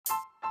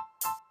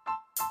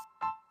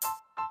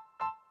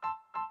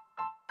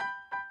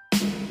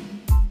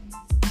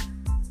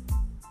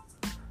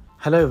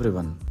Hello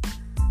everyone.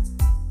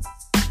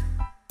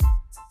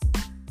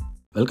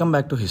 Welcome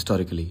back to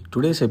Historically.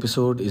 Today's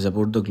episode is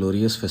about the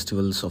glorious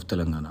festivals of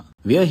Telangana.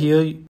 We are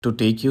here to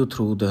take you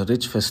through the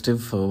rich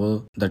festive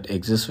fervor that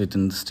exists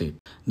within the state.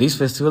 These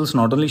festivals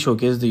not only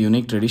showcase the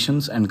unique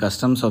traditions and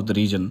customs of the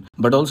region,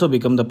 but also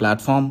become the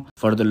platform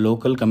for the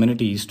local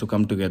communities to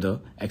come together,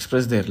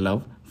 express their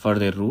love for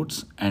their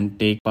roots, and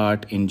take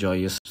part in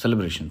joyous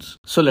celebrations.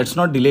 So let's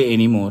not delay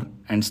anymore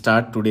and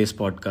start today's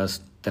podcast,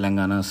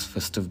 Telangana's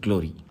Festive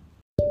Glory.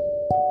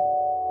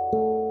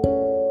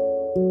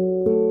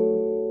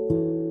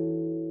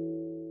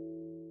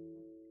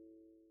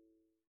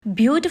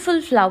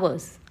 Beautiful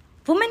flowers,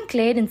 women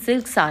clad in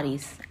silk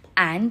saris,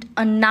 and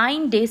a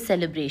 9-day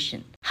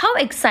celebration. How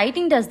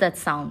exciting does that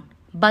sound?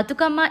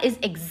 Batukamma is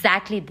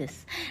exactly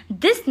this.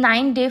 This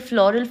 9-day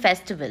floral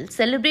festival,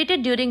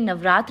 celebrated during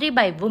Navratri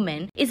by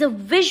women, is a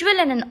visual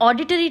and an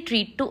auditory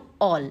treat to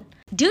all.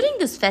 During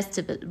this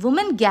festival,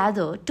 women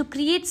gather to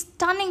create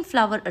stunning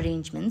flower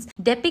arrangements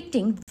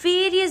depicting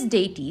various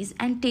deities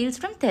and tales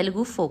from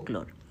Telugu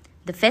folklore.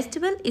 The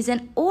festival is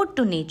an ode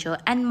to nature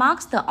and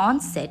marks the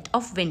onset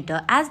of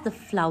winter as the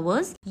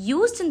flowers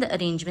used in the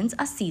arrangements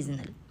are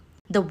seasonal.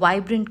 The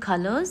vibrant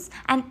colors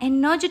and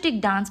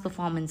energetic dance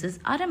performances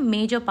are a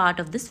major part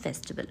of this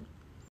festival.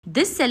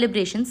 This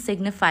celebration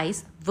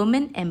signifies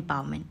women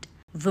empowerment.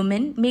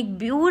 Women make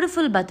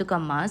beautiful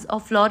batukammas or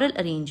floral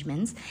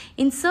arrangements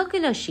in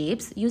circular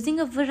shapes using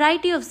a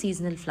variety of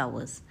seasonal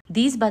flowers.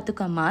 These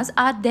batukammas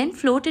are then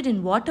floated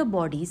in water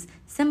bodies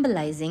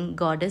symbolizing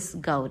goddess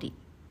Gauri.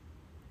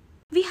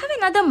 We have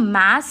another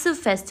massive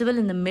festival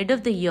in the mid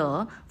of the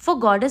year for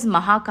goddess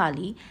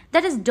Mahakali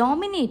that is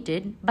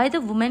dominated by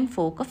the women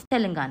folk of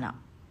Telangana.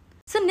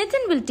 So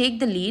Nitin will take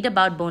the lead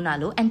about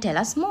Bonalu and tell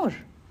us more.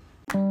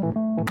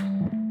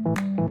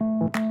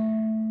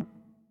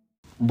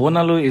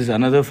 Bonalu is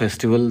another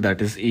festival that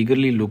is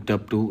eagerly looked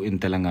up to in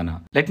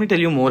Telangana. Let me tell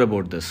you more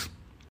about this.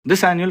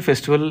 This annual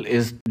festival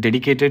is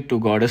dedicated to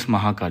goddess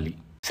Mahakali.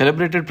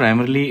 Celebrated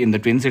primarily in the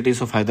twin cities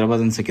of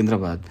Hyderabad and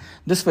Secunderabad,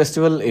 this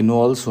festival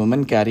involves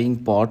women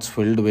carrying pots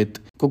filled with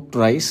cooked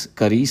rice,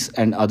 curries,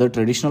 and other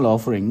traditional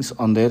offerings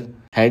on their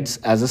heads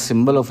as a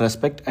symbol of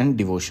respect and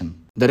devotion.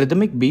 The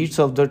rhythmic beats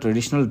of the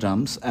traditional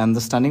drums and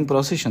the stunning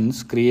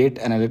processions create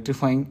an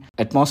electrifying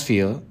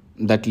atmosphere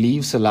that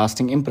leaves a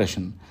lasting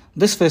impression.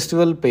 This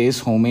festival pays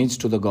homage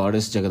to the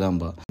goddess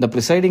Jagadamba, the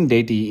presiding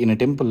deity in a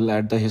temple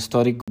at the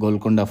historic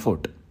Golconda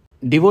Fort.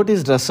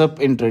 Devotees dress up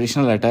in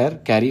traditional attire,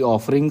 carry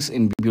offerings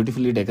in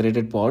beautifully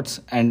decorated pots,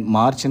 and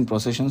march in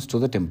processions to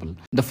the temple.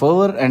 The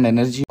fervor and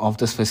energy of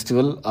this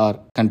festival are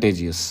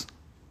contagious.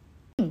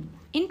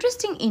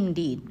 Interesting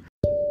indeed.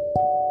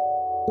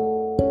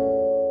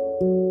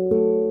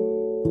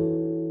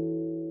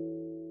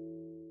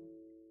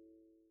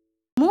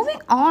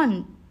 Moving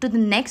on to the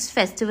next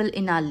festival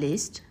in our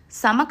list,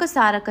 Samaka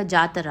Saraka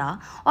Jatara,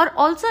 or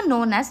also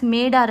known as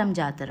Medaram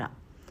Jatara.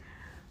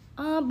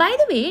 By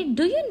the way,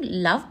 do you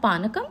love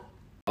Panakam?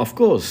 Of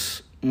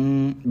course,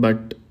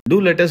 but do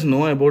let us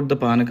know about the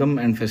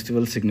Panakam and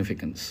festival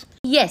significance.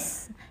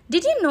 Yes.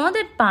 Did you know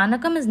that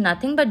Panakam is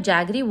nothing but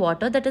jaggery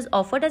water that is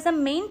offered as a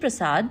main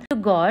prasad to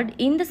God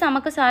in the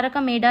Samaka Saraka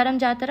Medaram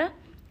Jatara?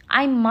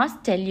 I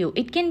must tell you,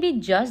 it can be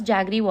just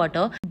jaggery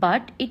water,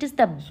 but it is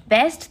the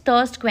best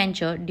thirst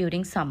quencher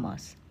during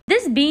summers.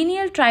 This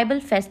biennial tribal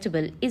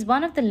festival is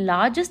one of the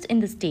largest in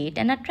the state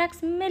and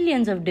attracts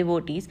millions of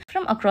devotees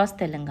from across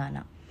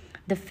Telangana.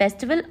 The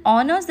festival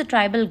honors the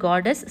tribal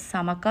goddess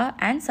Samaka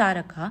and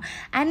Saraka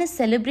and is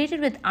celebrated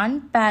with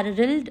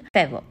unparalleled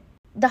fervor.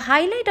 The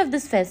highlight of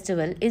this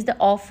festival is the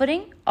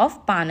offering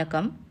of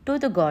Panakam to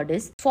the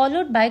goddess,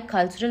 followed by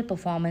cultural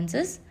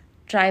performances,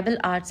 tribal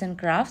arts and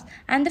crafts,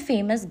 and the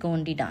famous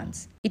Gondi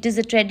dance. It is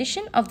a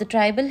tradition of the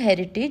tribal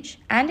heritage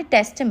and a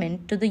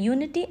testament to the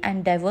unity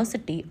and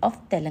diversity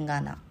of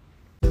Telangana.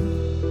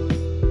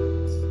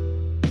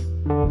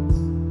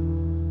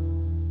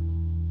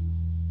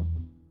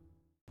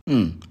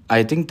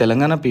 I think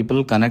Telangana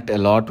people connect a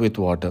lot with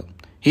water.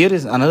 Here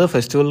is another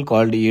festival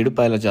called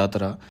Yedupaila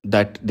Jatara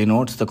that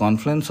denotes the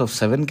confluence of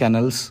 7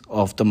 canals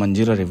of the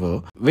Manjira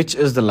River, which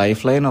is the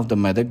lifeline of the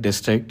Medak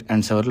district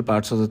and several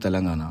parts of the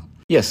Telangana.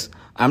 Yes,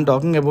 I am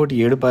talking about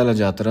Yedupaila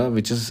Jatara,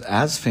 which is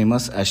as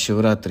famous as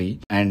Shivratri,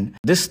 and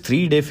this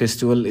 3-day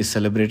festival is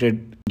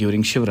celebrated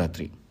during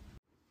Shivratri.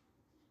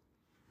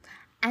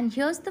 And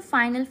here's the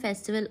final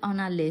festival on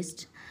our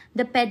list,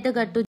 the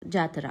Peddagattu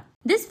Jatara.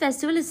 This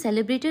festival is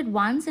celebrated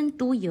once in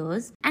 2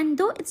 years, and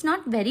though it's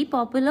not very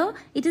popular,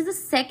 it is the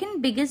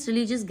second biggest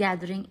religious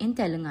gathering in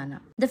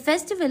Telangana. The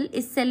festival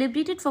is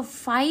celebrated for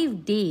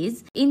 5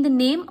 days in the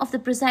name of the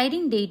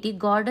presiding deity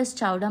goddess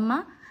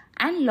Chaudamma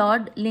and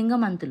Lord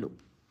Lingamantulu.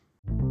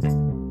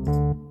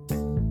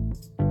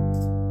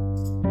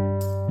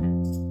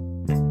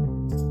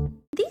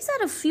 These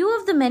are a few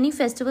of the many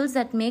festivals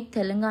that make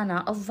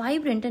Telangana a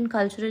vibrant and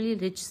culturally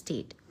rich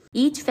state.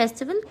 Each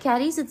festival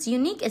carries its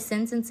unique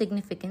essence and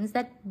significance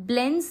that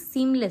blends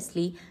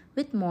seamlessly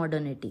with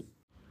modernity.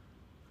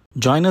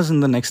 Join us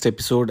in the next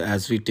episode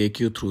as we take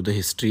you through the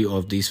history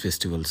of these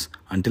festivals.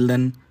 Until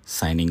then,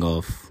 signing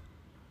off.